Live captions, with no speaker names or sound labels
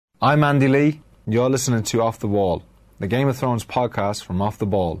I'm Andy Lee. You're listening to Off the Wall, the Game of Thrones podcast from Off the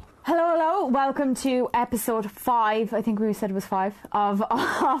Ball. Hello. Welcome to episode 5. I think we said it was 5 of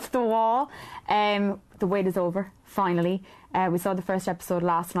Off the Wall. The wait is over, finally. We saw the first episode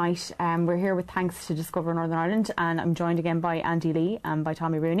last night. We're here with thanks to Discover Northern Ireland, and I'm joined again by Andy Lee and by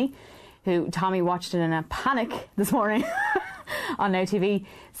Tommy Rooney, who Tommy watched it in a panic this morning on Now TV.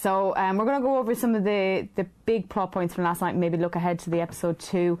 So we're going to go over some of the big plot points from last night and maybe look ahead to the episode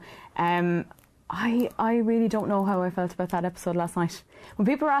 2. I really don't know how I felt about that episode last night. When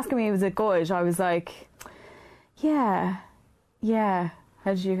people were asking me was it good, I was like, yeah. How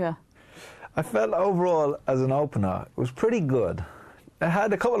did you feel? I felt overall as an opener it was pretty good. It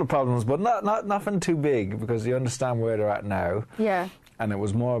had a couple of problems, but nothing too big because you understand where they're at now. Yeah. And it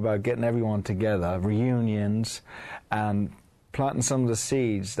was more about getting everyone together, reunions, and planting some of the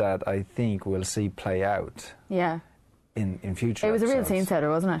seeds that I think we'll see play out. Yeah. In future It was episodes. a real scene setter,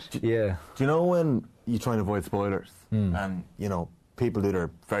 wasn't it? Yeah. Do you know when you try and avoid spoilers and, you know, people do their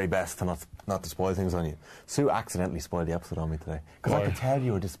very best to not to spoil things on you? Sue accidentally spoiled the episode on me today because I could tell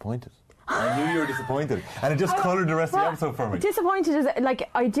you were disappointed. I knew you were disappointed, and it just coloured the rest of the episode for me. Disappointed is like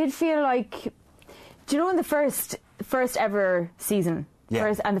I did feel like, do you know in the first ever season?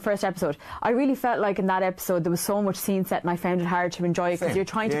 Yeah. And the first episode, I really felt like in that episode there was so much scene set and I found it hard to enjoy because you're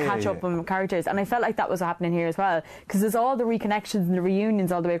trying to catch up on characters, and I felt like that was happening here as well because there's all the reconnections and the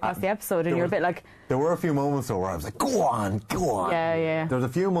reunions all the way across the episode, and you're a bit like... There were a few moments though where I was like, go on. Yeah. There was a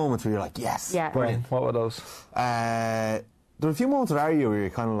few moments where you're like, yes. Yeah. Brilliant. What were those? There were a few moments with Arya where you're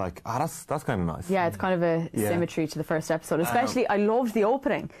kind of like, that's kind of nice. Yeah, it's kind of a symmetry to the first episode. Especially, I loved the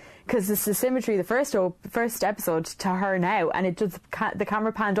opening because it's the symmetry, the first episode to her now, and it just the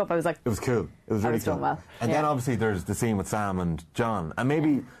camera panned up. I was like, it was cool. It was really was cool. done well. And then obviously there's the scene with Sam and John, and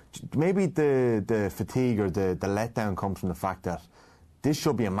maybe the fatigue or the letdown comes from the fact that this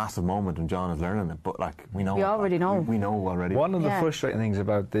should be a massive moment and John is learning it, but like we already know. We know already. One of the frustrating things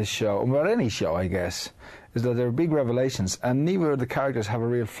about this show, about any show, I guess, is that there are big revelations, and neither of the characters have a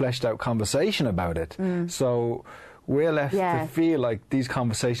real fleshed out conversation about it. So we're left to feel like these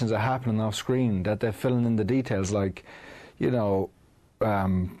conversations are happening off screen, that they're filling in the details, like, you know,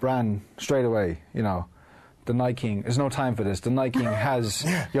 Bran straight away, you know, the Night King, there's no time for this. The Night King has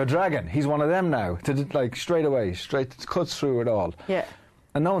your dragon. He's one of them now. Like straight away, cuts through it all. Yeah.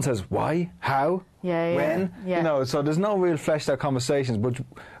 And no one says why, how, when. You know, so there's no real fleshed out conversations, but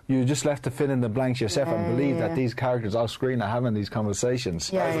you're just left to fill in the blanks yourself and believe that these characters off screen are having these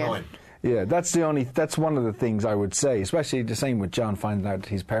conversations. Yeah, that's one of the things I would say, especially the same with John finding out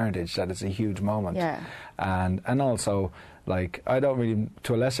his parentage, that it's a huge moment. Yeah. And also, like, I don't really,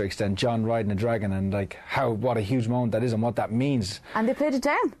 to a lesser extent, John riding a dragon and like what a huge moment that is and what that means. And they played it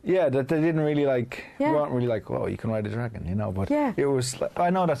down. Yeah, that they didn't really like, weren't really like, oh, you can ride a dragon, you know, but it was,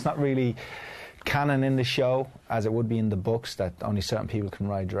 I know that's not really canon in the show as it would be in the books, that only certain people can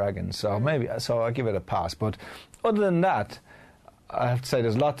ride dragons, so I give it a pass. But other than that, I have to say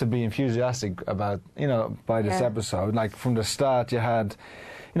there's a lot to be enthusiastic about, you know, by this episode. Like from the start you had,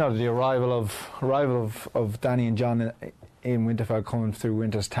 you know, the arrival of Dany and Jon in Winterfell coming through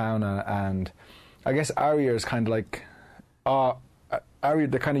Winter's Town, and I guess Arya is kind of like Arya,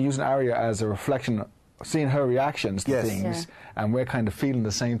 they're kind of using Arya as a reflection, seeing her reactions to things, and we're kind of feeling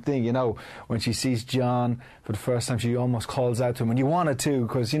the same thing, you know. When she sees Jon for the first time, she almost calls out to him, and you wanted to,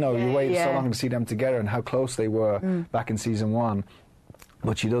 because, you know, you waited so long to see them together and how close they were back in season 1,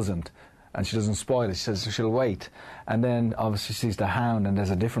 but she doesn't, and she doesn't spoil it. She says she'll wait, and then obviously she sees the Hound, and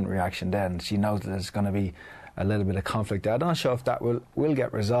there's a different reaction then. She knows that there's going to be a little bit of conflict there. I'm not sure if that will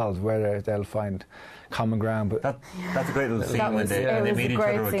get resolved, whether they'll find common ground, but that's a great little scene when they meet each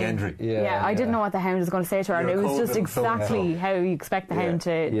other with Gendry. I didn't know what the Hound was going to say to her, and it was just exactly how you expect the Hound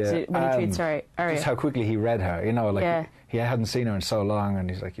to when he treats her. Just how quickly he read her, you know, like he hadn't seen her in so long, and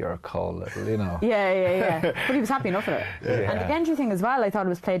he's like, you're a cold little, you know. But he was happy enough with it. And the Gendry thing as well, I thought it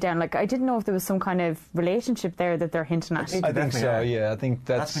was played down. Like, I didn't know if there was some kind of relationship there that they're hinting at. I think so, I think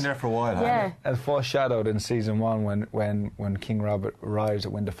that's been there for a while. And foreshadowed in season 1 when King Robert arrives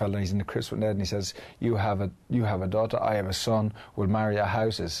at Winterfell and he's in the crypt with Ned, and he says, you have a daughter, I have a son, we'll marry our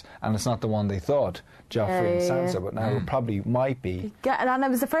houses. And it's not the one they thought, Joffrey and Sansa, but now it probably might be. Yeah, and it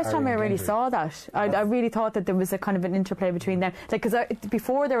was the first time I really saw that. I really thought that there was a kind of an interplay between them. Like, because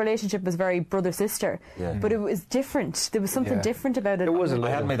before their relationship was very brother-sister, but it was different. There was something different about it. It was a little.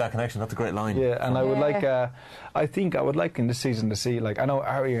 I hadn't made that connection. That's a great line. Yeah, and I would like, I think I would like in this season to see, like, I know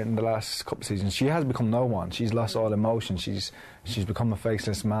Arya in the last couple of seasons, she has become no one. She's lost all emotion. She's she's become a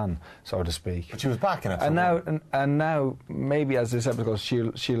faceless man, so to speak. But she was back in episode and now maybe as this episode goes,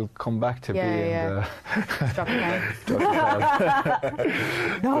 she'll come back to being the.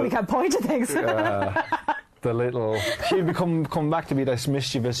 No, we can't point to things. The little, she'll come back to be this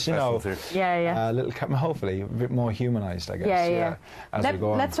mischievous, you know. Little, hopefully a bit more humanised, I guess. As we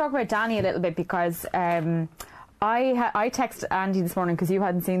go on. Let's talk about Danny a little bit, because I texted Andy this morning because you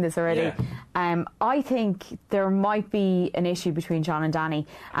hadn't seen this already. I think there might be an issue between John and Danny,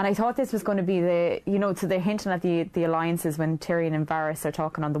 and I thought this was going to be so they're hinting at the alliances when Tyrion and Varys are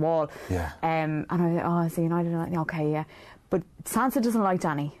talking on the wall. And I was it's the United. Okay, yeah. But Sansa doesn't like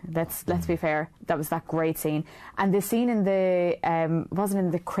Danny. Let's be fair. That was that great scene, and the scene in the wasn't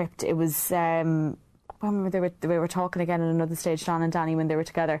in the crypt. It was when they were talking again at another stage, John and Danny, when they were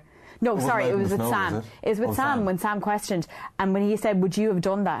together. No, sorry, it was with Sam. It was with Sam when Sam questioned, and when he said, "Would you have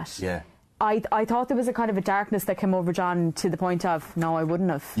done that?" Yeah. I thought there was a kind of a darkness that came over John to the point of, no, I wouldn't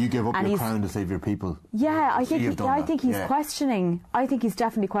have. You give up your crown to save your people. Yeah, I think he's questioning. I think he's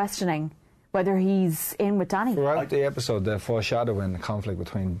definitely questioning whether he's in with Danny. Throughout the episode, they're foreshadowing the conflict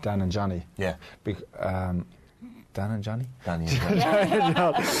between Dan and Johnny. Yeah. Dan and Johnny? Danny and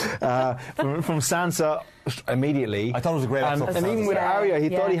Johnny. From Sansa immediately. I thought it was a great episode. And even with Arya, he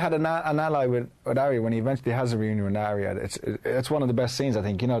thought he had an ally with Arya when he eventually has a reunion with Arya. It's one of the best scenes, I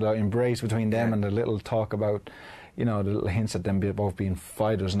think. The embrace between them and the little talk about, the little hints at them both being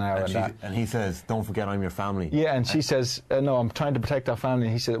fighters now. And he says, "Don't forget I'm your family." Yeah, and she says, "No, I'm trying to protect our family."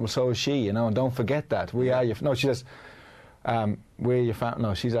 And he said, "Well, so is she, and don't forget that. We are your..." No, she says, we're your family.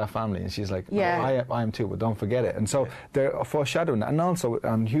 No, she's our family. And she's like, I am too, but don't forget it. And so they're foreshadowing that. And also,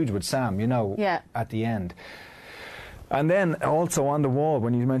 huge with Sam, at the end. And then also on the wall,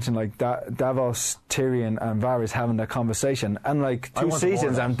 when you mentioned like Davos, Tyrion and Varys having that conversation, and like 2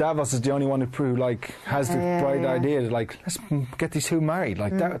 seasons, and Davos is the only one who has the bright idea, like, let's get these two married.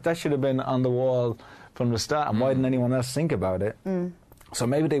 Like that should have been on the wall from the start, and why didn't anyone else think about it? So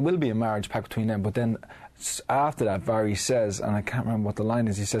maybe there will be a marriage pact between them, but then after that, Varys says, and I can't remember what the line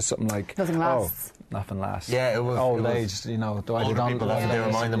is, he says something like, "Nothing lasts." Nothing lasts. Yeah, it was old age. Older people, they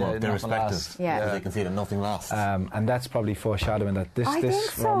remind them of their respectives. So they can see that nothing lasts. And that's probably foreshadowing that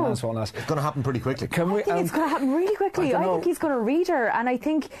this romance won't last. It's going to happen pretty quickly. I think it's going to happen really quickly. I think he's going to read her, and I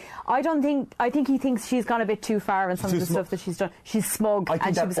think he thinks she's gone a bit too far in some of the stuff that she's done. She's smug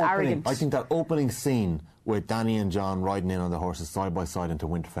and she was arrogant. I think that opening scene with Danny and John riding in on the horses side by side into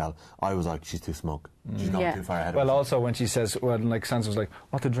Winterfell, I was like, she's too smug. She's gone too far ahead of Well, also when she says, Sansa was like,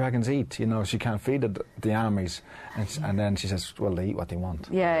 what do dragons eat? She can't feed the armies. And then she says, well, they eat what they want.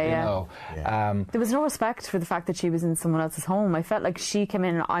 There was no respect for the fact that she was in someone else's home. I felt like she came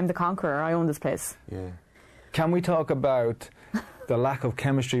in, I'm the conqueror, I own this place. Yeah. Can we talk about the lack of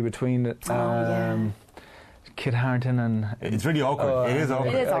chemistry between Kit Harington and... It's really awkward. It is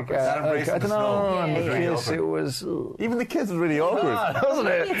awkward. It is awkward. I don't know. It was... Even the kiss was really awkward. Wasn't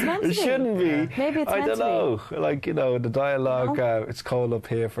it? Maybe it's meant to be. It shouldn't be. Maybe it's meant to be. I don't know. The dialogue, it's cold up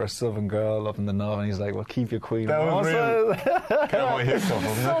here for a southern girl up in the north, and he's like, well, keep your queen. That was real. Cowboy Hiccup,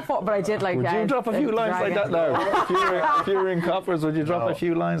 wasn't it? But I did like... Would you drop a few lines like that now? If you were in Coppers, would you drop a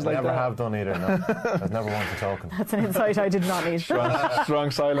few lines like that? Never have done either, no. I've never wanted talking. That's an insight I did not need.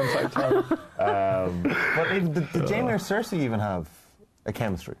 Strong silence, I tell. But did Jaime or Cersei even have a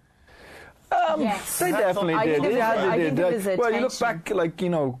chemistry? Yes. They definitely did. Well, you look back,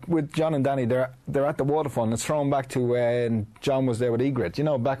 with John and Danny, they're at the waterfall, and it's thrown back to when John was there with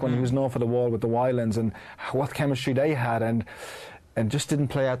Ygritte. Back when he was known for the wall with the Wildlands, and what chemistry they had, and just didn't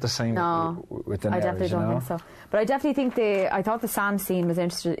play out the same with Daenerys. I definitely don't think so. But I definitely think I thought the Sam scene was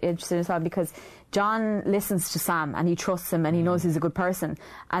interesting as well, because John listens to Sam and he trusts him and he knows he's a good person,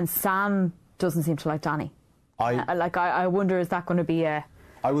 and Sam doesn't seem to like Danny. I wonder, is that going to be a...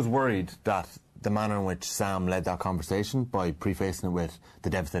 I was worried that the manner in which Sam led that conversation, by prefacing it with the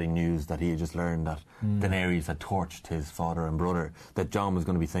devastating news that he had just learned that Daenerys had torched his father and brother, that John was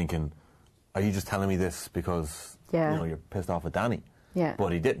going to be thinking, are you just telling me this because you're pissed off at Danny? Yeah.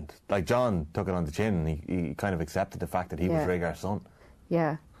 But he didn't. Like, John took it on the chin, and he kind of accepted the fact that he was Rhaegar's son.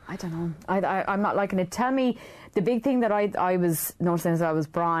 Yeah. I don't know. I'm not liking it. Tell me, the big thing that I was noticing as well was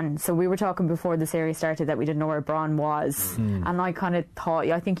Bronn. So we were talking before the series started that we didn't know where Bronn was. And I kind of thought,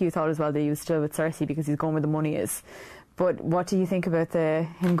 I think you thought as well that he was still with Cersei because he's going where the money is. But what do you think about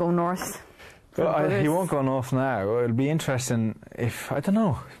him going north? Well, he won't go north now. It'll be interesting if, I don't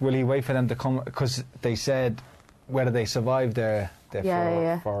know, will he wait for them to come? Because they said whether they survive their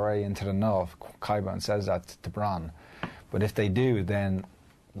foray into the north. Qyburn says that to Bronn. But if they do, then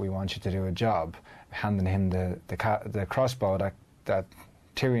we want you to do a job, handing him the crossbow that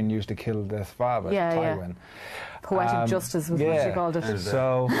Tyrion used to kill the father, Tywin. Poetic justice was what she called it.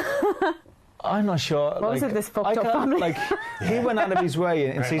 So I'm not sure. What was it, this fucked up family? Like, he went out of his way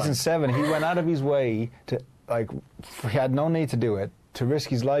in season 7. He went out of his way to, like, he had no need to do it, to risk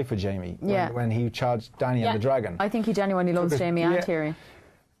his life for Jaime when he charged Dany and the dragon. I think he genuinely loves Jaime and Tyrion.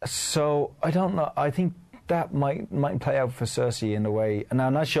 So I don't know. I think that might play out for Cersei in a way. And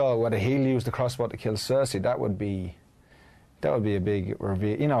I'm not sure whether he'll use the crossbow to kill Cersei. That would be a big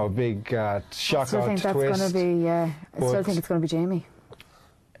reveal, you know, a big shock twist. I still think that's going to be. I still think it's going to be Jaime.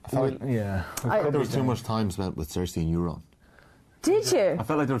 I felt there was too much time spent with Cersei and Euron. Did you? I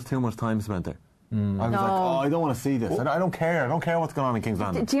felt like there was too much time spent there. I was like, I don't want to see this. I don't care. I don't care what's going on in King's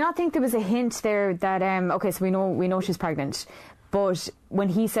Landing. Do you not think there was a hint there that okay, so we know she's pregnant, but when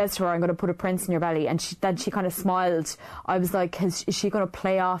he says to her, "I'm going to put a prince in your belly," and she kind of smiled, I was like, is she going to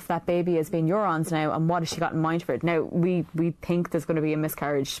play off that baby as being Euron's now, and what has she got in mind for it? Now we think there's going to be a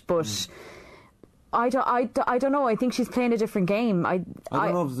miscarriage, but I don't know. I think she's playing a different game. I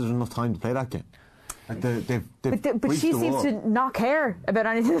don't know if there's enough time to play that game. Like but she seems to not care about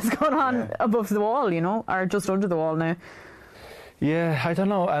anything that's going on above the wall, you know, or just under the wall now. Yeah, I don't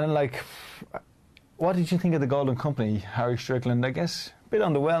know. And like, what did you think of the Golden Company, Harry Strickland? I guess a bit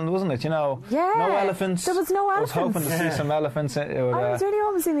underwhelmed, wasn't it? You know, no elephants. There was no elephants. I was hoping to see some elephants. I was really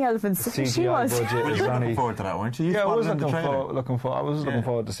hoping to see the elephants. CGI she was. Budget you were looking forward to that, weren't you? I was looking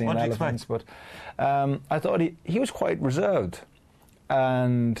forward to seeing elephants, but I thought he was quite reserved,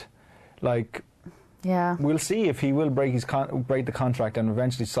 and like. Yeah, we'll see if he will break the contract and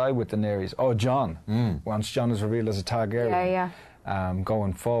eventually side with Daenerys. Oh, Jon. Once Jon is revealed as a Targaryen,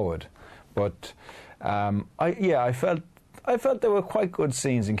 going forward. But I felt there were quite good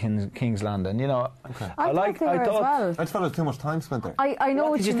scenes in King's Landing. You know, I thought I just felt there was too much time spent there. I know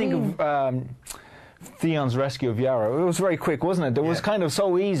what you mean. What did you think of Theon's rescue of Yara? It was very quick, wasn't it? It was kind of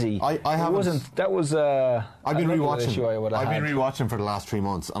so easy. I haven't. That was. I've been rewatching for the last 3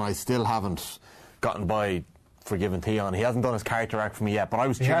 months, and I still haven't gotten by forgiving Theon. He hasn't done his character arc for me yet, but I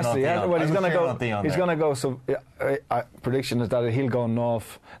was cheering on Theon. Well, he's going to go. So, prediction is that he'll go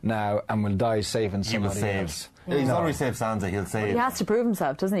north now and will die saving somebody else. He's already saved Sansa. He'll save. He has to prove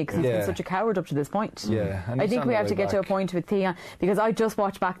himself, doesn't he? Because he's been such a coward up to this point. Yeah, I think we have to get to a point with Theon, because I just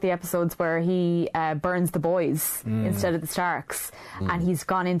watched back the episodes where he burns the boys instead of the Starks, and he's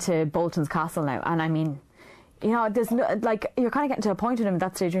gone into Bolton's castle now. And I mean, you know, there's no, like, you're kind of getting to a point with him at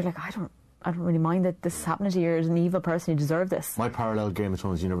that stage. You're like, I don't really mind that this is happening to you. You're an evil person. You deserve this. My parallel Game of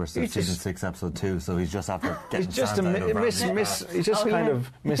Thrones universe is season 6, episode 2. So he's just after getting. He's just he's just kind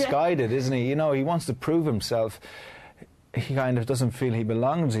of misguided, isn't he? You know, he wants to prove himself. He kind of doesn't feel he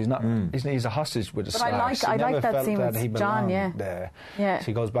belongs. He's not. He's a hostage with the Starks. I like that scene with Jon. There. So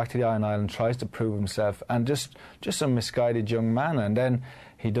he goes back to the Iron Island, tries to prove himself, and just a misguided young man, and then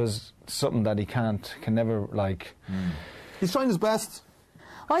he does something that he can never like. He's trying his best.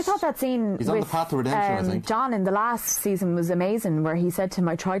 Well, I thought that scene He's on the path to redemption, I think. Jon in the last season was amazing, where he said to him,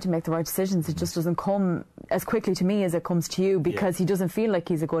 I tried to make the right decisions. It just doesn't come as quickly to me as it comes to you, because he doesn't feel like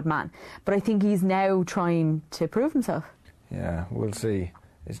he's a good man. But I think he's now trying to prove himself. Yeah, we'll see.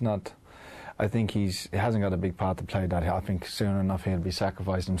 It's not... I think he hasn't got a big part to play that. I think soon enough he'll be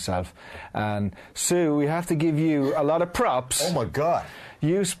sacrificing himself. And Sue, we have to give you a lot of props. Oh my God.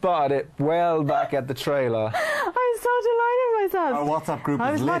 You spotted it well back at the trailer. I'm so delighted myself. Our WhatsApp group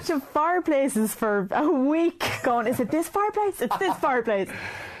I was watching fireplaces for a week going, is it this fireplace? It's this fireplace.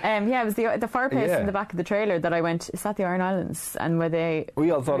 It was the fireplace in the back of the trailer that I went, is that the Iron Islands? And where they... We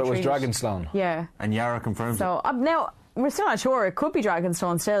all thought it was Dragonstone. Yeah. And Yara confirms it. Now... We're still not sure. It could be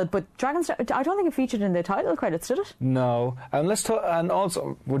Dragonstone still, but Dragonstone, I don't think it featured in the title credits, did it? No. And let's talk. And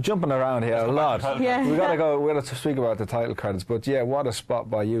also, we're jumping around here a lot. Yeah. We got to speak about the title credits. But yeah, what a spot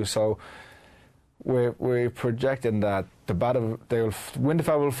by you. So we're projecting that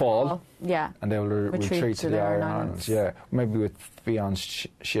Winterfell will fall. Yeah. And they will retreat to the Iron Islands. Yeah. Maybe with Theon's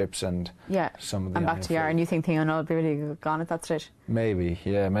ships and some of the. And back to Yara. And you think Theon will be really gone at that stage? Maybe.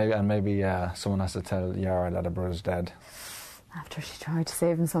 Yeah. Maybe someone has to tell Yara that her brother's dead. After she tried to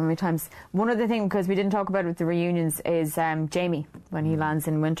save him so many times. One other thing, because we didn't talk about it with the reunions, is Jaime when he lands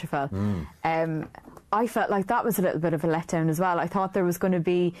in Winterfell. I felt like that was a little bit of a letdown as well. I thought there was going to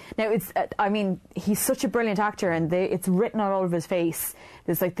be... Now, it's... he's such a brilliant actor, and it's written all over his face.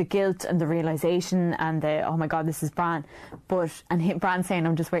 There's like the guilt and the realisation and the, oh my God, this is Bran. And Bran saying,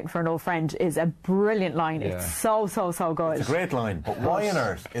 I'm just waiting for an old friend, is a brilliant line. Yeah. It's so good. It's a great line. But why on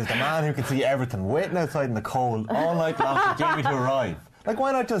earth is the man who can see everything waiting outside in the cold all night long for Jaime to arrive? Like,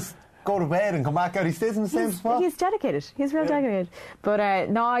 why not just... go to bed and come back out. He stays in the same spot. He's dedicated. He's real dedicated. But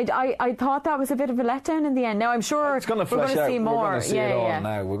no, I thought that was a bit of a letdown in the end. Now I'm sure it's going to flesh out. See more. We're going to see it all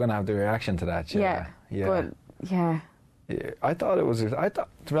now. We're going to have the reaction to that. Yeah. But I thought it was. To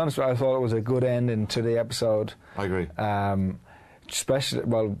be honest, I thought it was a good ending to the episode. I agree. Especially,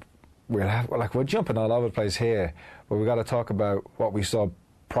 we're jumping all over the place here, but we got to talk about what we saw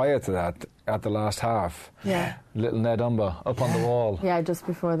prior to that at the last half. Yeah. Little Ned Umber up on the wall. Yeah, just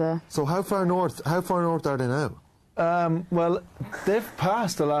before the. So how far north are they now? Well, they've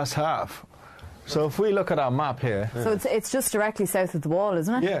passed the last half. So if we look at our map here. So it's just directly south of the wall,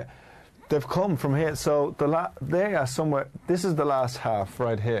 isn't it? Yeah. They've come from here. So they are somewhere. This is the last half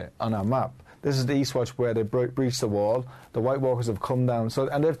right here on our map. This is the Eastwatch where they breached the wall. The White Walkers have come down.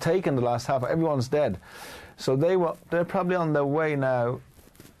 And they've taken the last half. Everyone's dead. So they're probably on their way now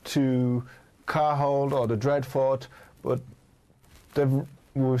to Carhold or the Dreadfort. But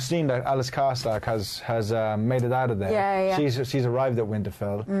we've seen that Alice Karstark has made it out of there. Yeah. She's arrived at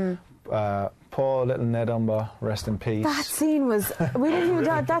Winterfell. Poor little Ned Umber, rest in peace. That scene was. We didn't even.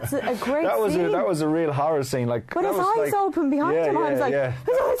 That's a great scene. That was a real horror scene. Like, but his eyes open behind him. I was like,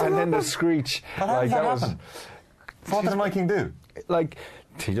 his eyes and then open. the screech. What did the Night King do? Like,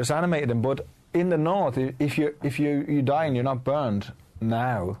 he just animated him. But in the north, if you die and you're not burned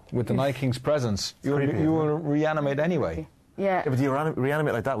now with the Night King's presence, you will reanimate anyway. Yeah. But do you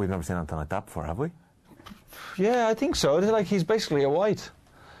reanimate like that? We've never seen anything like that before, have we? Yeah, I think so. It's like he's basically a white.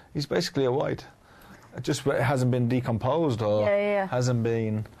 He's basically a white. It just hasn't been decomposed or hasn't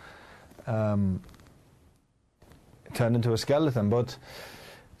been turned into a skeleton. But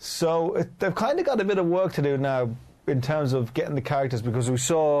so they've kind of got a bit of work to do now in terms of getting the characters, because we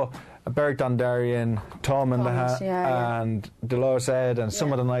saw Beric Dondarrion, Tormund and Dolorous Edd and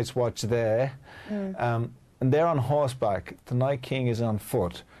some of the Night's Watch there. And they're on horseback. The Night King is on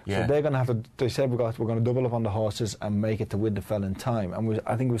foot. Yeah. So they're going to have to. They said we're going to double up on the horses and make it to Winterfell in time. And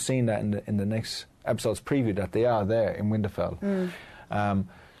I think we've seen that in the next episode's preview that they are there in Winterfell.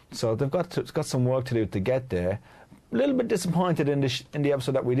 So they've got some work to do to get there. A little bit disappointed in the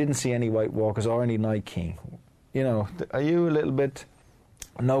episode that we didn't see any White Walkers or any Night King. You know, are you a little bit?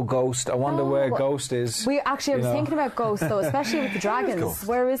 No Ghost. I wonder where Ghost is. I was thinking about Ghost though, especially with the dragons.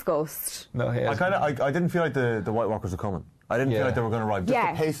 Where is Ghost? No, I didn't feel like the White Walkers were coming. I didn't feel like they were going to arrive.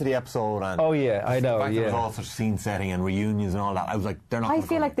 Just the pace of the episode and I know. The fact there was all sorts of scene setting and reunions and all that. I was like, they're not. I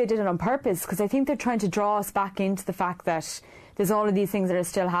feel like they did it on purpose, because I think they're trying to draw us back into the fact that there's all of these things that are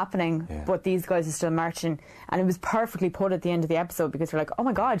still happening, but these guys are still marching. And it was perfectly put at the end of the episode, because we're like, oh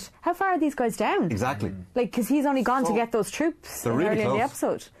my God, how far are these guys down? Exactly. Like, because he's only gone to get those troops really early close in the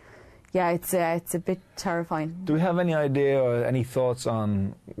episode. Yeah, it's a bit terrifying. Do we have any idea or any thoughts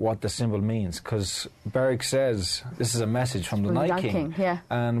on what the symbol means? Because Beric says this is a message from the Night King.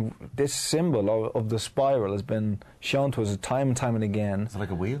 And this symbol of the spiral has been shown to us time and time and again. Is it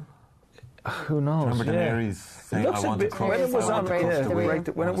like a wheel? Who knows? Remember Daenerys saying, I want to crush when it was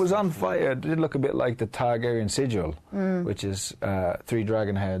on wheel. fire, it did look a bit like the Targaryen sigil, which is 3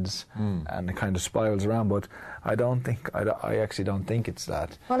 dragon heads, and it kind of spirals around. But I actually don't think it's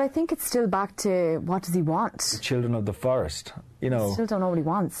that. Well, I think it's still back to, what does he want? The Children of the Forest. You know, I still don't know what he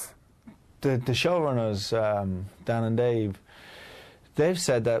wants. The showrunners, Dan and Dave, they've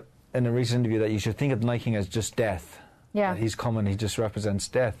said that in a recent interview that you should think of the Night King as just death. Yeah. That he's coming, he just represents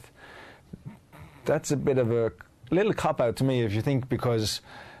death. That's a bit of a little cop-out to me, if you think, because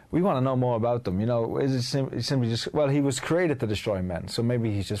we want to know more about them. You know, is it simply just, well, he was created to destroy men, so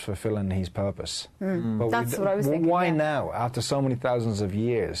maybe he's just fulfilling his purpose. But that's what I was thinking. Why now, after so many thousands of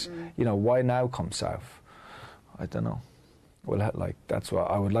years? You know, why now come south? I don't know. That's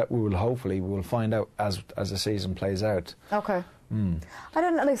what I would like. We will find out as the season plays out. Okay. I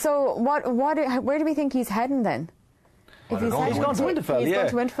don't know. Like, so where do we think he's heading then? He's gone to Winterfell. He's gone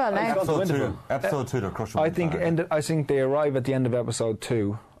to Winterfell now. Episode 2, they're crushing. I think they arrive at the end of episode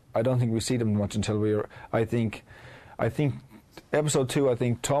 2. I don't think we see them much until I think episode 2. I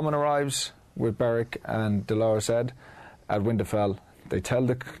think Tormund arrives with Beric and Dolorous Edd at Winterfell. They tell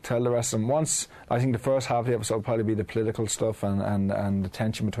the rest of them. Once, I think the first half of the episode will probably be the political stuff and the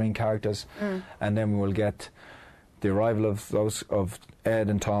tension between characters, and then we will get the arrival of Ed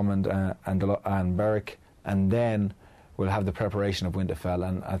and Tormund and Beric, and then we'll have the preparation of Winterfell,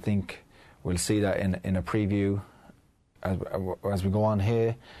 and I think we'll see that in a preview as we go on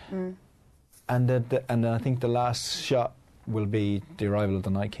here. And then I think the last shot will be the arrival of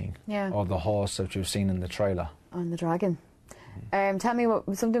the Night King, or the horse that you've seen in the trailer. On the dragon. Tell me,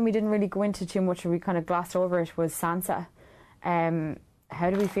 something we didn't really go into too much, or we kind of glossed over it, was Sansa. How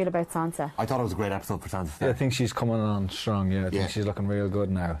do we feel about Sansa? I thought it was a great episode for Sansa. Yeah, I think she's coming on strong. Yeah, I think she's looking real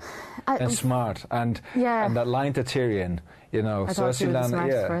good now, and smart. And that line to Tyrion, you know, I thought she was the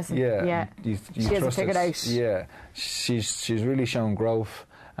smartest person. Yeah. You she hasn't figured out. Yeah, she's really shown growth,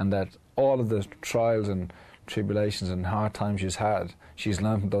 and that all of the trials and tribulations and hard times she's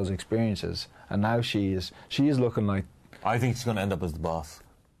learned from those experiences, and now she is looking like. I think she's going to end up as the boss.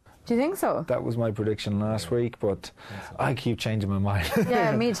 Do you think so? That was my prediction last week, but I keep changing my mind.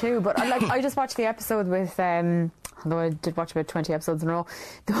 Yeah, me too. But I just watched the episode with, although I did watch about 20 episodes in a row,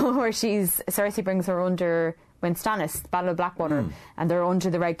 where Cersei brings her under when Stannis, the Battle of Blackwater, and they're under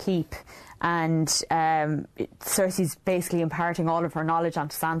the Red Keep, and Cersei's basically imparting all of her knowledge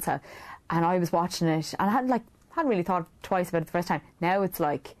onto Sansa. And I was watching it, and I hadn't really thought twice about it the first time. Now it's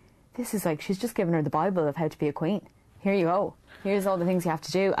like, this is like she's just given her the Bible of how to be a queen. Here you go. Here's all the things you have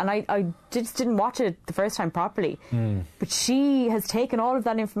to do. And I just didn't watch it the first time properly. But she has taken all of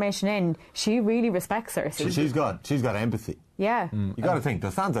that information in. She really respects her. She's got empathy. Yeah. You got to think,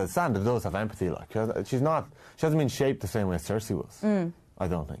 Sansa does have empathy. Like she hasn't been shaped the same way Cersei was. I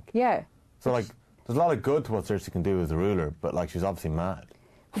don't think. Yeah. So like, there's a lot of good to what Cersei can do as a ruler, but like she's obviously mad.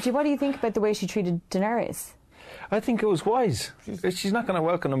 But what do you think about the way she treated Daenerys? I think it was wise. She's not going to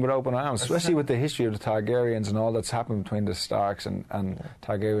welcome them with open arms, especially with the history of the Targaryens and all that's happened between the Starks and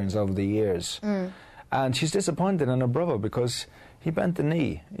Targaryens over the years. And she's disappointed in her brother because he bent the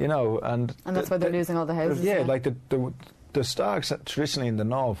knee, you know. And that's why they're losing all the houses. Yeah, like the Starks traditionally in the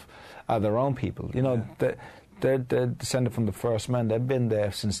North are their own people. You know, they're descended from the first men. They've been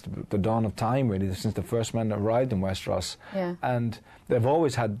there since the dawn of time, really, since the first men arrived in Westeros. Yeah. And they've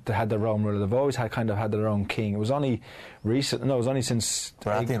always had their own ruler. They've always had their own king. It was only recent. No, it was only since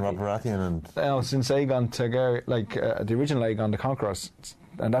Robert Baratheon, and since Aegon Targaryen, the original Aegon the Conqueror,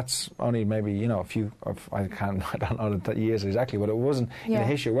 and that's only maybe a few. I don't know the years exactly, but it wasn't in the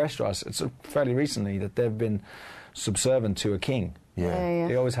history of Westeros. It's fairly recently that they've been subservient to a king. Yeah.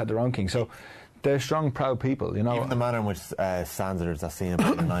 They always had their own king. So. They're strong, proud people, you know. Even the manner in which Sansa, there's that scene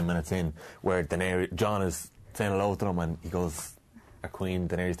about 9 minutes in where Jon is saying hello to them and he goes, a queen,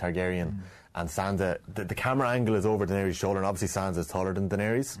 Daenerys Targaryen, and Sansa, the camera angle is over Daenerys' shoulder, and obviously Sansa is taller than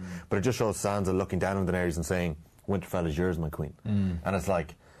Daenerys, but it just shows Sansa looking down on Daenerys and saying, Winterfell is yours, my queen. And it's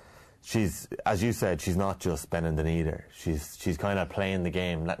like, she's, as you said, she's not just bending the knee there. She's kind of playing the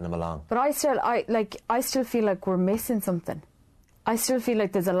game, letting them along. But I still feel like we're missing something. I still feel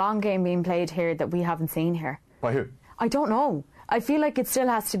like there's a long game being played here that we haven't seen here. By who? I don't know. I feel like it still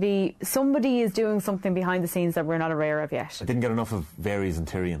has to be somebody is doing something behind the scenes that we're not aware of yet. I didn't get enough of Varys and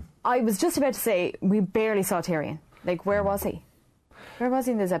Tyrion. I was just about to say, we barely saw Tyrion. Like, where was he? Where was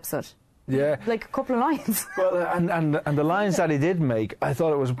he in this episode? Yeah. Like a couple of lines. Well, and the lines that he did make, I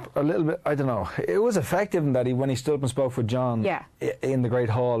thought it was a little bit, I don't know, it was effective in that when he stood up and spoke for Jon in the Great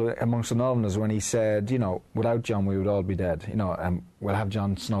Hall amongst the Northerners, when he said, without Jon we would all be dead, and we'll have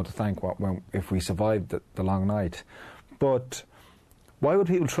Jon Snow to thank if we survived the long night. But why would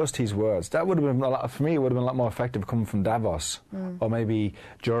people trust his words? That would have been, for me, it would have been a lot more effective coming from Davos or maybe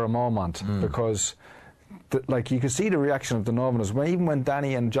Jorah Mormont, because... you could see the reaction of the Northerners even when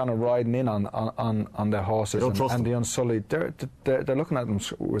Dany and Jon are riding in on their horses and the Unsullied. They're looking at them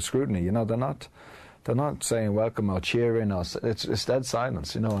with scrutiny. They're not saying welcome or cheering. It's dead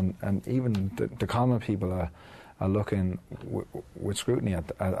silence. And even the common people are looking with scrutiny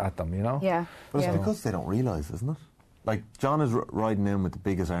at them. Yeah. But it's because they don't realise, isn't it? Like Jon is riding in with the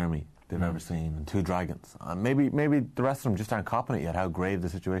biggest army they've ever seen and 2 dragons. And maybe the rest of them just aren't copping it yet how grave the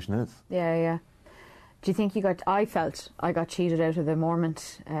situation is. Yeah. Do you think I felt I got cheated out of the Mormont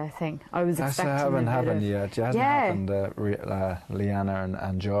thing? I was expecting it hasn't yet. It hasn't happened, Lyanna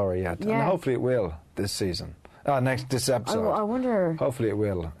and Jorah yet. And hopefully it will this season. This episode. I wonder... Hopefully it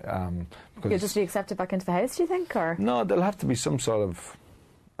will. You'll just be accepted back into the house, do you think? Or? No, there'll have to be some sort of,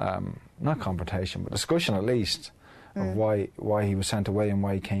 not confrontation, but discussion at least, of why he was sent away and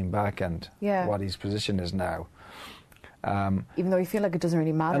why he came back and what his position is now. Even though you feel like it doesn't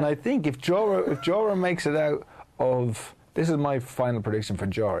really matter. And I think if Jorah makes it out of... This is my final prediction for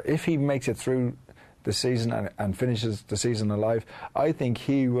Jorah. If he makes it through the season and finishes the season alive, I think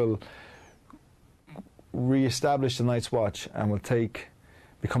he will re-establish the Night's Watch and will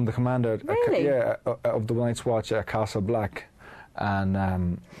become the commander of the Night's Watch at Castle Black.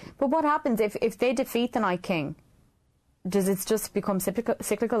 And but what happens if they defeat the Night King? Does it just become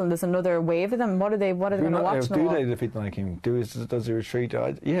cyclical and there's another wave of them? What are they going to watch? Do they defeat the Night King? Does he retreat?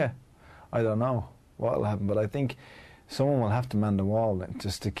 I don't know what will happen, but I think someone will have to man the wall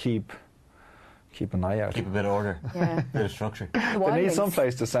just to keep keep an eye out. Keep a bit of order. Yeah. Bit of structure. They need some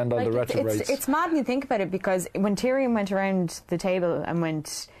place to send all the retrogrades. It's mad when you think about it, because when Tyrion went around the table and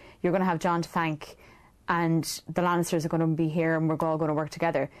went, you're going to have Jon to thank, and the Lannisters are going to be here and we're all going to work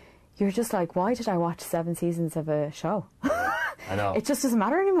together, you're just like, why did I watch 7 seasons of a show? I know. It just doesn't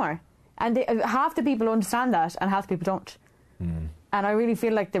matter anymore. And half the people understand that and half the people don't. And I really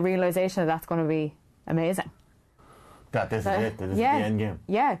feel like the realisation of that's going to be amazing. That this is it. This is the end game.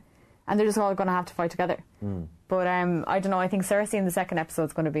 Yeah. And they're just all going to have to fight together. But I don't know, I think Cersei in the second episode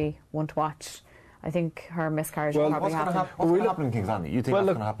is going to be one to watch. I think her miscarriage will probably happen. What's going to happen in King's Landing? You think that's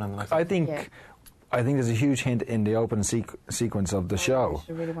going to happen in the next episode? I think there's a huge hint in the opening sequence of the show,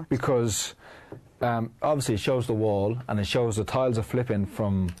 really because obviously it shows the wall and it shows the tiles are flipping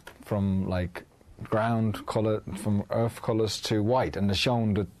from like ground colour, from earth colours to white, and they're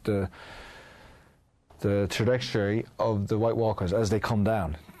showing the trajectory of the White Walkers as they come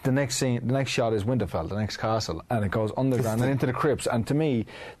down. The next shot is Winterfell, the next castle, and it goes underground and into the crypts. And to me,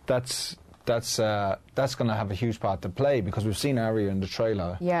 that's going to have a huge part to play, because we've seen Arya in the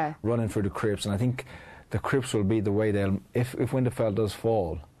trailer running through the crypts, and I think the crypts will be the way they'll, if Winterfell does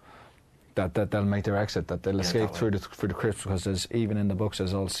fall, that they'll make their exit, that they'll escape through the crypts, because there's, even in the books,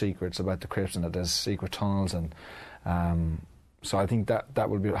 there's all secrets about the crypts, and that there's secret tunnels, and so I think that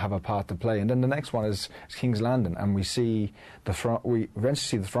will have a part to play. And then the next one is King's Landing, and we see we eventually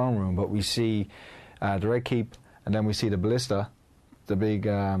see the throne room, but we see the Red Keep, and then we see the ballista, the big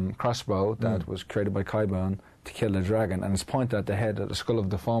crossbow that was created by Qyburn to kill the dragon, and it's pointed at the head of the skull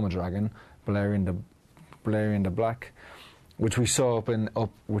of the former dragon, Balerion the Black, which we saw up in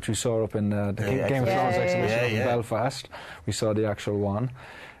the Game of Thrones exhibition in Belfast. We saw the actual one.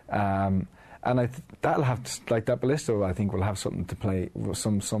 And that'll have to, like, that ballista, I think, will have something to play,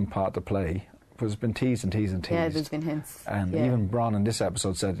 some part to play. Because it's been teased and teased and teased. Yeah, there's been hints. And even Bronn in this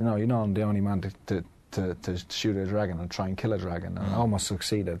episode said, I'm the only man to shoot a dragon and try and kill a dragon, and almost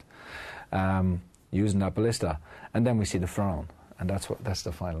succeeded using that ballista. And then we see the throne, and that's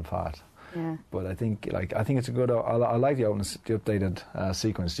the final part. Yeah. But I think it's a good. I like the updated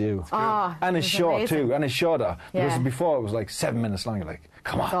sequence too. And it's short amazing. too, and it's shorter. Because before it was like 7 minutes long. You're like,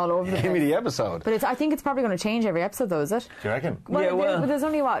 come on, it's all over the give me the episode. But I think it's probably going to change every episode, though, is it? Do you reckon? Well, there's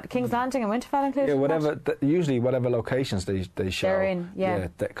only King's Landing and Winterfell included. Yeah, usually whatever locations they show. They're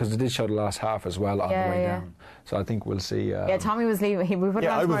in, because they did show the last half as well on the way down. So I think we'll see. Tommy was leaving.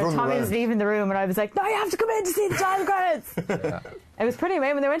 Tommy was leaving the room, and I was like, "No, you have to come in to see the title credits." It was pretty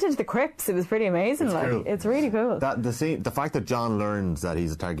amazing. When they went into the crypts, it was pretty amazing. It's really cool. The fact that Jon learns that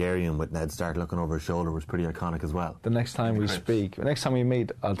he's a Targaryen with Ned Stark looking over his shoulder was pretty iconic as well. The next time the next time we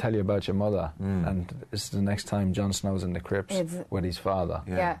meet, I'll tell you about your mother. And this is the next time Jon Snow's in the crypts with his father.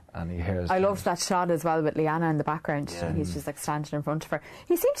 Yeah. And he hears. I loved that shot as well with Lyanna in the background. Yeah. He's just like standing in front of her.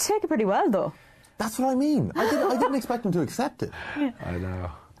 He seemed to take it pretty well, though. That's what I mean. I didn't expect him to accept it. Yeah. I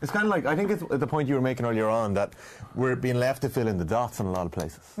know. It's kind of like, I think it's the point you were making earlier on, that we're being left to fill in the dots in a lot of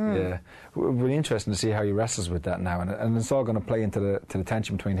places. Yeah. It'll be interesting to see how he wrestles with that now, and it's all going to play into the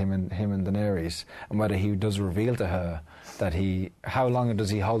tension between him and Daenerys, and whether he does reveal to her that how long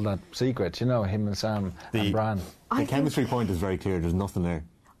does he hold that secret, him and Sam and Bran. The chemistry point is very clear, there's nothing there.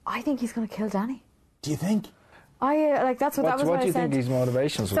 I think he's going to kill Dany. Do you think? That's what that was. What do you think his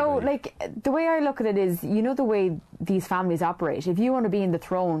motivations would be? Like, the way I look at it is, the way these families operate. If you want to be in the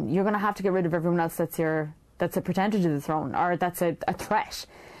throne, you're going to have to get rid of everyone else that's a pretender to the throne, or that's a threat.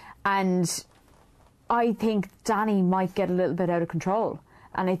 And I think Dany might get a little bit out of control.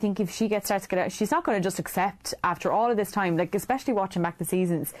 And I think if she starts to get out, she's not going to just accept, after all of this time, like, especially watching back the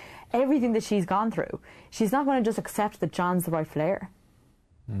seasons, everything that she's gone through. She's not going to just accept that Jon's the rightful heir.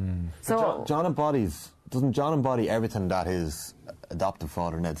 So doesn't Jon embody everything that his adoptive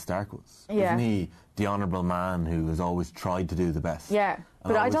father Ned Stark was? Yeah. Isn't he the honourable man who has always tried to do the best? Yeah,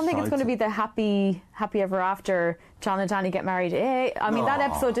 but I don't think it's going to be the happy ever after Jon and Dany get married. That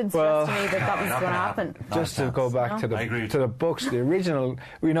episode didn't stress to me that was going to happen. Just to go back to the books, the original,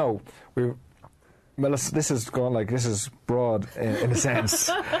 this is broad in a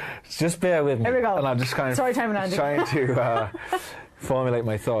sense. Just bear with me. Here we go. And I'm just kind of trying to formulate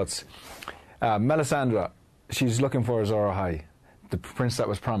my thoughts. Melisandre, she's looking for Azor Ahai, the prince that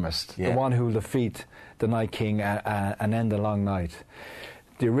was promised, the one who will defeat the Night King and end the long night.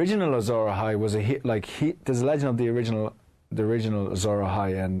 The original Azor Ahai was there's a legend of the original Azor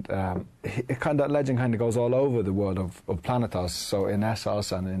Ahai, and that legend kind of goes all over the world of Planetos, so in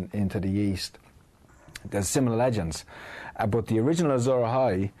Essos and into the east. There's similar legends. But the original Azor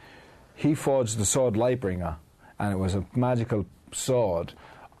Ahai, he forged the sword Lightbringer, and it was a magical sword,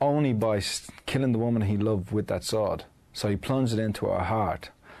 only by killing the woman he loved with that sword. So he plunged it into her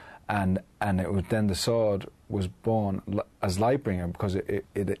heart, and it was then the sword was born as Lightbringer because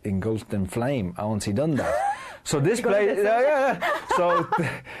it engulfed in flame once he done that. So this place, So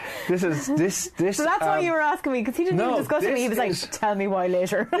this is this. So that's why you were asking me, because he didn't even discuss it with me. He was like, "Tell me why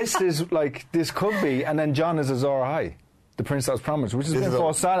later." This could be, and then Jon is Azor Ahai, the prince that was promised, which has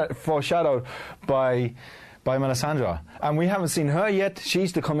been foreshadowed by Melisandre, and we haven't seen her yet.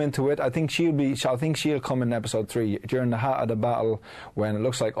 She's to come into it. I think she'll come in episode 3 during the heart of the battle when it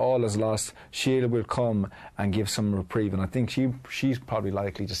looks like all is lost. She will come and give some reprieve, and I think she's probably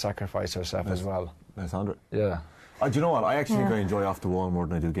likely to sacrifice herself as well. Melisandre. Yeah. Do you know what? I actually think I enjoy Off the Wall more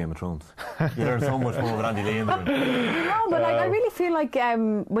than I do Game of Thrones. You learn so much more with Andy Lee in there. No, but I really feel like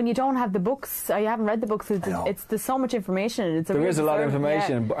when you don't have the books, you haven't read the books, there's so much information. There is a lot of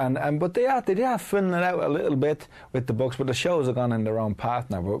information, but they are filling it out a little bit with the books, but the shows have gone in their own path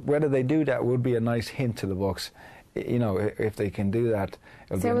now. But whether they do that would be a nice hint to the books. You know, if they can do that,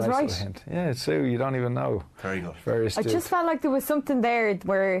 it'll be a nice little hint. Yeah, Sue, you don't even know. Very good. Very astute. I just felt like there was something there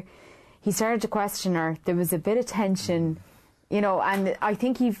where he started to question her. There was a bit of tension, you know, and I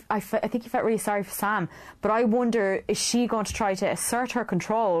think he felt really sorry for Sam. But I wonder, is she going to try to assert her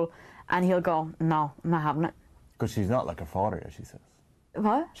control, and he'll go, "No, I'm not having it." Because she's not like her father, as she says.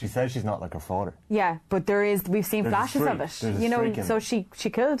 What? She says she's not like her father. Yeah, but we've seen flashes of it. You know, so she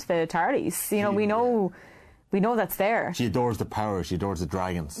killed the Tardis. You know, we know that's there. She adores the power. She adores the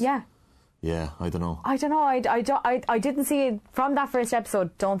dragons. Yeah. Yeah, I don't know. I didn't see it from that first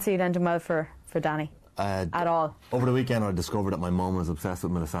episode. Don't see it ending well for Dany at all. Over the weekend, I discovered that my mum was obsessed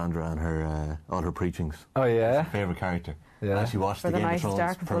with Melisandre and her all her preachings. Oh yeah, her favourite character. Yeah, and she watched the Game of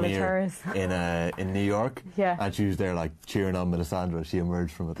Thrones premiere in New York. Yeah, and she was there like cheering on Melisandre as she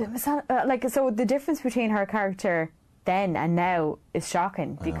emerged from it. So the difference between her character then and now is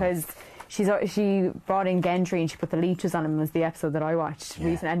shocking because she brought in Gendry and she put the leeches on him. Was the episode that I watched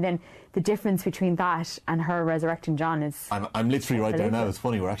recently, and then the difference between that and her resurrecting Jon is... I'm literally right there now. It's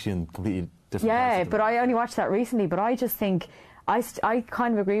funny, we're actually in completely different places. But I only watched that recently, but I just think I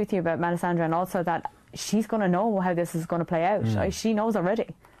kind of agree with you about Melisandre, and also that she's going to know how this is going to play out. She knows already.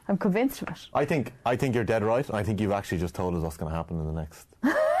 I'm convinced of it. I think you're dead right. I think you've actually just told us what's going to happen in the next...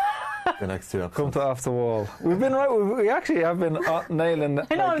 the next 2 episodes. Come to Off the Wall. We've been right. We actually have been nailing.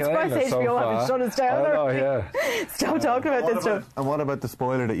 I know, I'm surprised HBO haven't shut us down. I know, yeah. Stop talking about this stuff. And what about the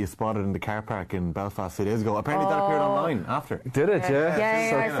spoiler that you spotted in the car park in Belfast 2 days ago? Apparently that appeared online after. Did it? Yeah.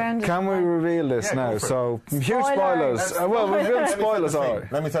 Yeah, I found it. Can we reveal this now? So huge spoilers. Well, we've been spoilers. All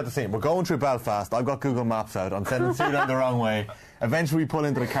right. Let me set the scene. We're going through Belfast. I've got Google Maps out. I'm sending Sue down the wrong way. Eventually we pull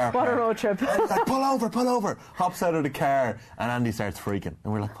into the car park. What a road trip. Like, pull over. Hops out of the car and Andy starts freaking.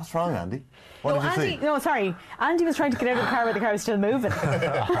 And we're like, what's wrong, Andy? What did you see? No, sorry. Andy was trying to get out of the car but the car was still moving.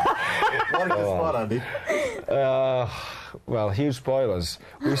 What did you spot, Andy? Well, huge spoilers.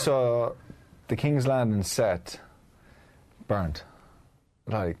 We saw the King's Landing set burnt.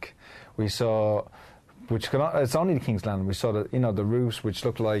 Like, we saw... it's only the King's Landing. We saw the roofs which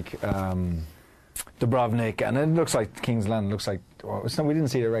looked like... Dubrovnik, and it looks like King's Landing. Looks like we didn't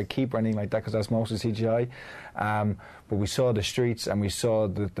see the Red Keep or anything like that because that's mostly CGI. But we saw the streets and we saw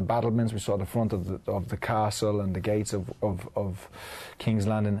the battlements. We saw the front of the castle and the gates of King's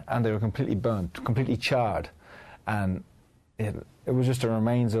Landing, and they were completely burnt, completely charred, and it was just the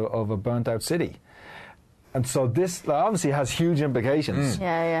remains of a burnt out city. And so this obviously has huge implications.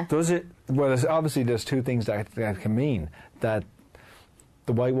 Yeah. Does it? Well, there's two things that can mean that.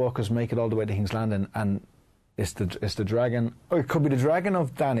 The White Walkers make it all the way to King's Landing, and it's the dragon. Or it could be the dragon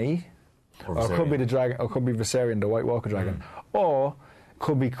of Dany, or it could be the dragon, or it could be Viserion, the White Walker dragon, or it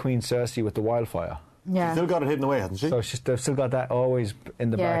could be Queen Cersei with the wildfire. Yeah, she's still got it hidden away, hasn't she? So they've still got that always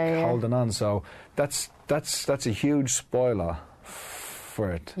in the back, holding on. So that's a huge spoiler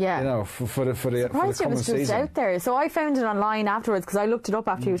for it. Yeah, you know, for the coming season. It was just out there. So I found it online afterwards because I looked it up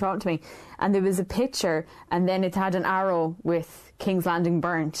after you were talking to me, and there was a picture, and then it had an arrow with King's Landing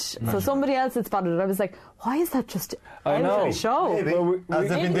burnt. So somebody else had spotted it. I was like, why is that just out of the show? Maybe, as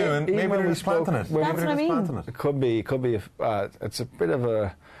they've been doing, maybe they were planting it. That's what I mean. It could be. It's a bit of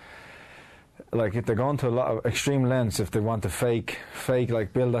a... Like, if they're going to a lot of extreme lengths, if they want to fake,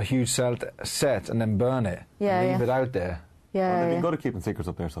 like build a huge set and then burn it, and leave it out there. Yeah, well, they've been good at keeping secrets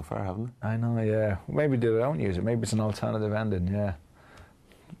up there so far, haven't they? I know, yeah. Maybe they don't use it. Maybe it's an alternative ending, yeah.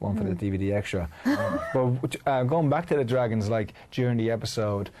 One for the DVD extra. But going back to the dragons, like during the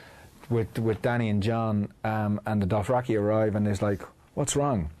episode with Dany and Jon, and the Dothraki arrive, and it's like, what's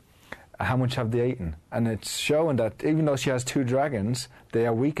wrong? How much have they eaten? And it's showing that even though she has 2 dragons, they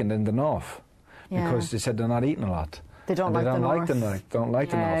are weakened in the north because they said they're not eating a lot. They don't like the north. Don't like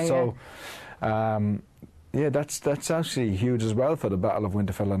the north. So Yeah, that's actually huge as well for the Battle of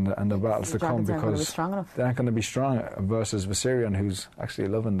Winterfell and the battles to come, because they aren't going to be strong versus Viserion, who's actually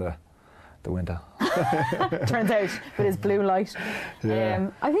loving the winter. Turns out, with his blue light.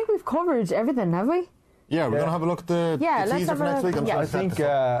 Yeah. I think we've covered everything, have we? Yeah, we're going to have a look at the teaser for next week. I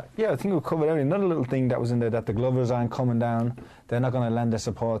think we've covered everything. Another little thing that was in there, that the Glovers aren't coming down. They're not going to lend their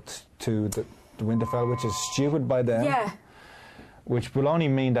support to the Winterfell, which is stupid by them. Yeah. Which will only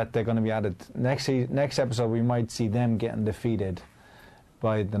mean that they're going to be added. Next episode, we might see them getting defeated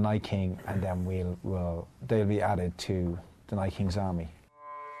by the Night King, and then they'll be added to the Night King's army.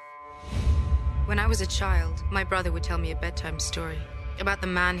 When I was a child, my brother would tell me a bedtime story about the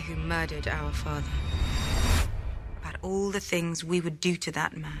man who murdered our father. About all the things we would do to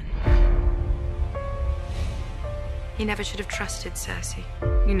that man. He never should have trusted Cersei.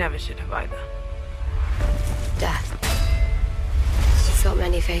 You never should have either. Death. It's got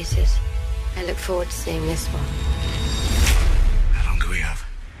many faces. I look forward to seeing this one. How long do we have?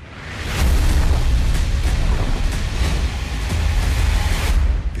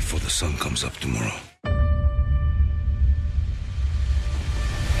 Before the sun comes up tomorrow.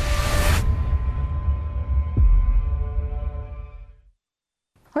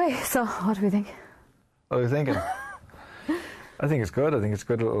 Okay, so what do we think? What are you thinking? I think it's good. I think it's a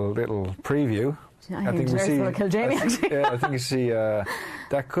good little preview. I think we see. Kill Jamie, I think you see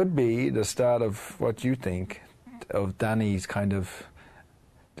that could be the start of what you think of Dany's kind of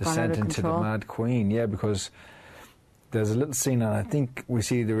descent into the Mad Queen. Yeah, because there's a little scene, and I think we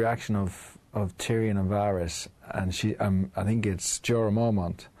see the reaction of Tyrion and Varys, and she. I think it's Jorah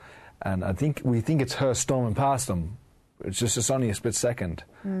Mormont, and we think it's her storming past them. It's only a split second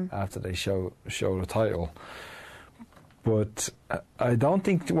after they show the title. But I don't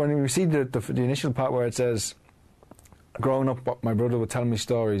think, when we see the initial part where it says, growing up, my brother would tell me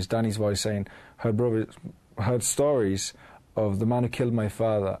stories, Dany's voice saying, heard stories of the man who killed my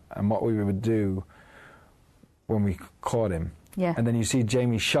father and what we would do when we caught him. Yeah. And then you see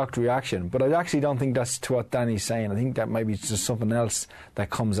Jaime's shocked reaction. But I actually don't think that's to what Dany's saying. I think that might be just something else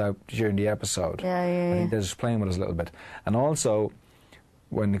that comes out during the episode. Yeah. I think they're just playing with us a little bit. And also,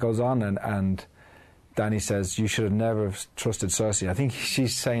 when it goes on and Dany says, you should have never trusted Cersei, I think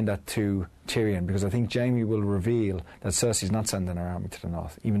she's saying that to Tyrion, because I think Jaime will reveal that Cersei's not sending her army to the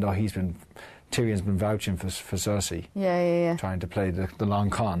north, even though Tyrion's been vouching for Cersei. Yeah. Trying to play the long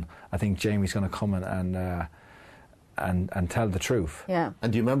con. I think Jaime's going to come in and tell the truth. Yeah.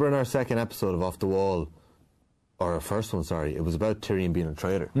 And do you remember in our second episode of Off the Wall, or our first one, sorry, it was about Tyrion being a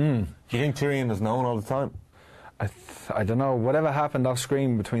traitor. Do you think Tyrion has known all the time? I don't know. Whatever happened off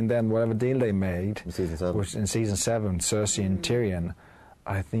screen between them, whatever deal they made in season 7, which in season 7, Cersei and Tyrion,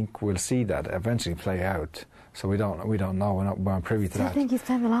 I think we'll see that eventually play out. So we don't know. We're not privy to that. I think he's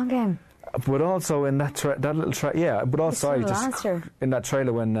playing the long game. But also in that little trailer, But also in that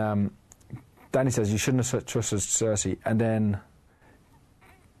trailer when Dany says you shouldn't have trusted Cersei, and then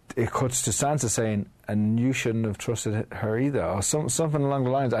it cuts to Sansa saying, and you shouldn't have trusted her either, or something along the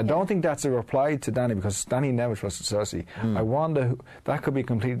lines. I don't think that's a reply to Dany, because Dany never trusted Cersei. I wonder, that could be a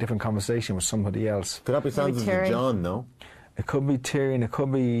completely different conversation with somebody else. Could that be Sansa to Jon, no? It could be Tyrion, it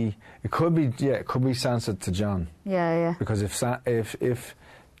could be Sansa to Jon. Yeah. Because if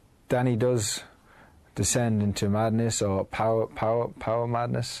Dany does descend into madness or power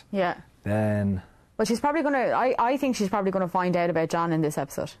madness, then... Well, she's probably going to... I think she's probably going to find out about Jon in this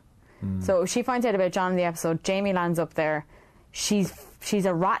episode. So if she finds out about Jon in the episode, Jaime lands up there, she's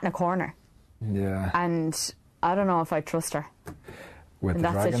a rat in a corner. Yeah. And I don't know if I trust her in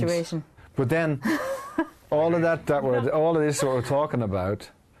that dragons. situation. But then, all of this what we're talking about,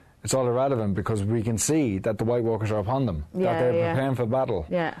 it's all irrelevant, because we can see that the White Walkers are upon them, that they're preparing for battle.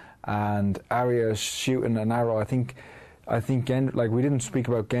 Yeah. And Arya's shooting an arrow. I think we didn't speak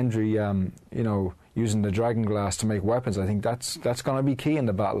about Gendry, using the dragon glass to make weapons. I think that's going to be key in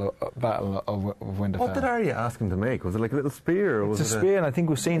the battle of Winterfell. What did Arya ask him to make? Was it like a little spear? Or was it's a spear, and I think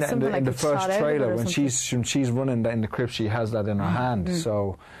we've seen that in the first trailer when she's running in the crypt. She has that in her hand.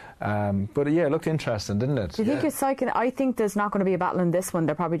 So, but yeah, it looked interesting, didn't it? Do you think you're psyching? I think there's not going to be a battle in this one.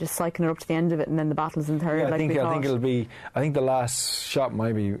 They're probably just psyching it up to the end of it, and then the battle's in third. Yeah, I think it'll be. I think the last shot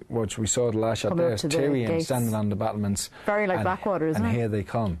might be what we saw. The last shot there is Tyrion standing on the battlements, very like Blackwater, isn't it? And here they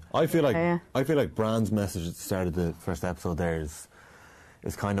come. I feel like Bran's message at the start of the first episode there is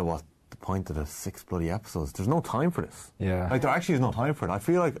kind of what the point of the 6 bloody episodes. There's no time for this. Yeah. Like, there actually is no time for it. I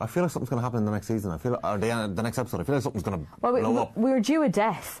feel like something's going to happen in the next season. The next episode. I feel like something's going to blow up. We were due a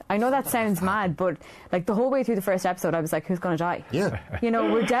death. I know that sounds mad, but like the whole way through the first episode, I was like, who's going to die? Yeah.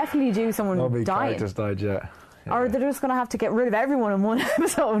 We're definitely due someone dying. Characters died, yeah. Or they're just going to have to get rid of everyone in one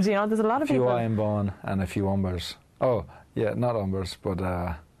episode, you know. There's a lot of people. A few Ironborn and a few Umbers. Oh, yeah, not Umbers, but...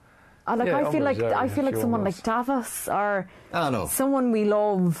 I feel like someone like Davos or someone we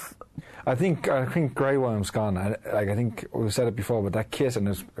love. I think Grey Worm's gone. I think we said it before, but that kiss, and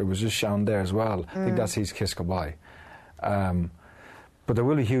it was just shown there as well. I think that's his kiss goodbye. But there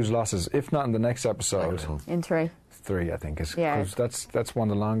will be huge losses, if not in the next episode. In 3. 3, I think, because that's one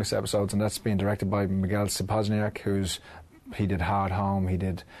of the longest episodes, and that's being directed by Miguel Sapochnik, he did Hard Home, he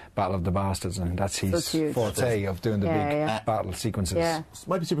did Battle of the Bastards, and that's his forte of doing the big battle sequences. Yeah.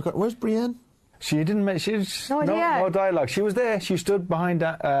 Might be super. Where's Brienne? She didn't make. No dialogue. She was there. She stood behind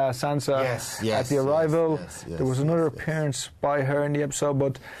Sansa at the arrival. There was another appearance by her in the episode,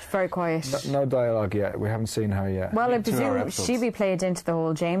 but very quiet. No dialogue yet. We haven't seen her yet. Well, I presume she'll be played into the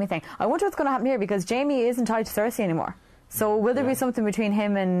whole Jaime thing. I wonder what's going to happen here, because Jaime isn't tied to Cersei anymore. So will there be something between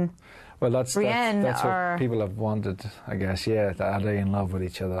him and Brienne? That's what people have wanted, I guess. Yeah, are they in love with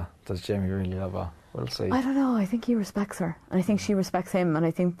each other? Does Jaime really love her? We'll see. I don't know. I think he respects her, and I think she respects him, and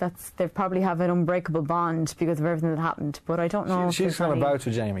I think they probably have an unbreakable bond because of everything that happened. But I don't know. She's going to vouch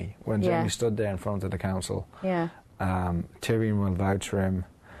for Jaime when Jaime stood there in front of the council. Yeah. Tyrion will vouch for him,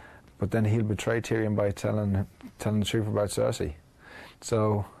 but then he'll betray Tyrion by telling the truth about Cersei.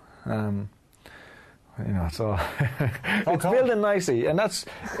 So, it's all it's building nicely, and that's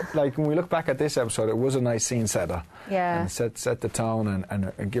like when we look back at this episode, it was a nice scene setter. Yeah. And it set the tone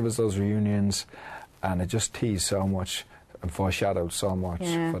and give us those reunions. And it just teased so much and foreshadowed so much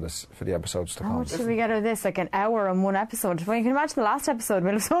for the episodes to come. How much did we get out of this? Like an hour on one episode. Well, you can imagine the last episode.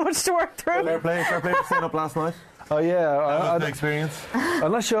 We'll have so much to work through. Fair play for staying up last night. Oh yeah, the experience.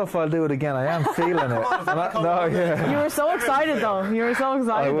 I'm not sure if I'll do it again. I am feeling it. You were so excited though.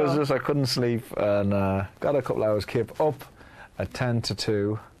 I couldn't sleep, and got a couple hours keep up at 10 to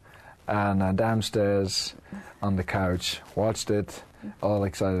 2, and downstairs on the couch watched it. All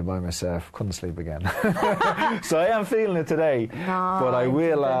excited by myself, couldn't sleep again. So I am feeling it today, but I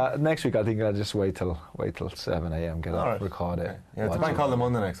will next week. I think I'll just wait till 7 a.m. get up, record it. Yeah, it's Bank Holiday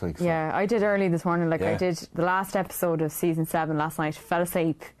Monday next week. So. Yeah, I did early this morning. I did the last episode of season 7 last night. Fell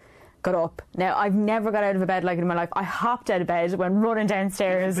asleep, got up. Now I've never got out of a bed like it in my life. I hopped out of bed, went running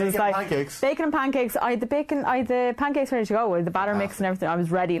downstairs. Bacon and pancakes. Bacon and pancakes. I had the pancakes ready to go with the batter mix and everything. I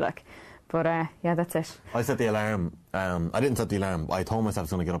was ready, But that's it. I set the alarm. I didn't set the alarm. I told myself I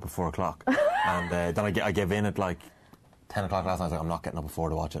was going to get up at 4 o'clock. And then I gave in at 10 o'clock last night. I was like, I'm not getting up at 4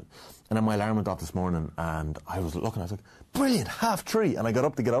 to watch it. And then my alarm went off this morning, and I was looking. I was like, brilliant, 3:30. And I got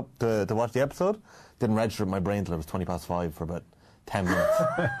up to watch the episode. Didn't register in my brain until it was 5:20 for about 10 minutes.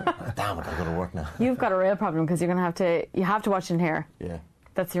 Damn it, I've got to work now. You've got a real problem because you have to watch it in here. Yeah.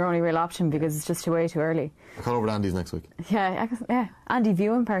 That's your only real option because it's just way too early. I'll call over to Andy's next week. Yeah, Andy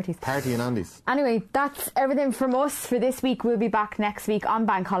viewing parties. Party in Andy's. Anyway, that's everything from us for this week. We'll be back next week on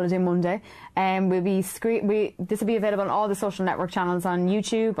Bank Holiday Monday. This will be available on all the social network channels, on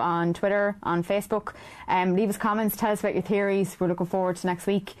YouTube, on Twitter, on Facebook. Leave us comments, tell us about your theories. We're looking forward to next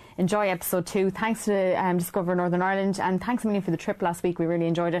week. Enjoy episode 2. Thanks to Discover Northern Ireland, and thanks a million for the trip last week. We really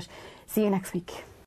enjoyed it. See you next week.